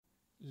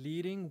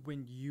Leading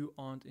when you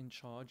aren't in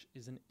charge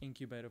is an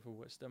incubator for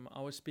wisdom.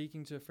 I was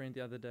speaking to a friend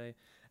the other day,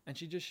 and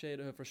she just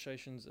shared her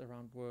frustrations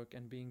around work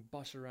and being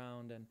bossed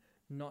around and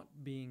not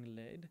being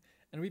led.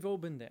 And we've all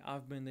been there.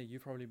 I've been there,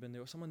 you've probably been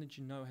there, or someone that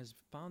you know has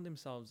found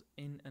themselves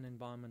in an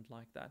environment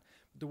like that.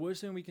 But the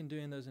worst thing we can do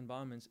in those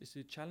environments is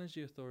to challenge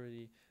the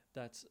authority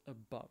that's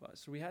above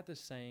us. We had this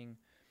saying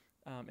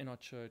in our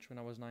church when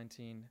I was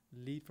 19,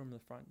 lead from the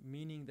front,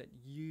 meaning that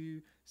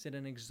you set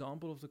an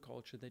example of the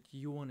culture that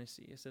you want to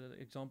see, set an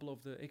example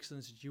of the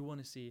excellence that you want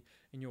to see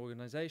in your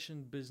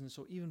organization, business,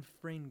 or even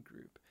friend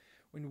group.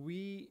 When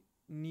we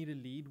need a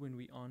lead, when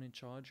we aren't in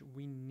charge,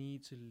 we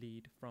need to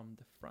lead from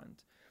the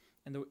front.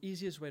 And the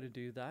easiest way to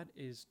do that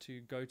is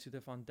to go to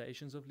the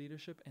foundations of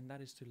leadership, and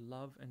that is to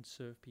love and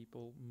serve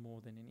people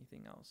more than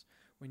anything else.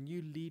 When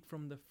you lead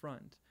from the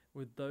front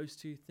with those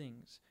two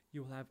things,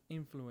 you'll have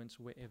influence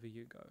wherever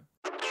you go.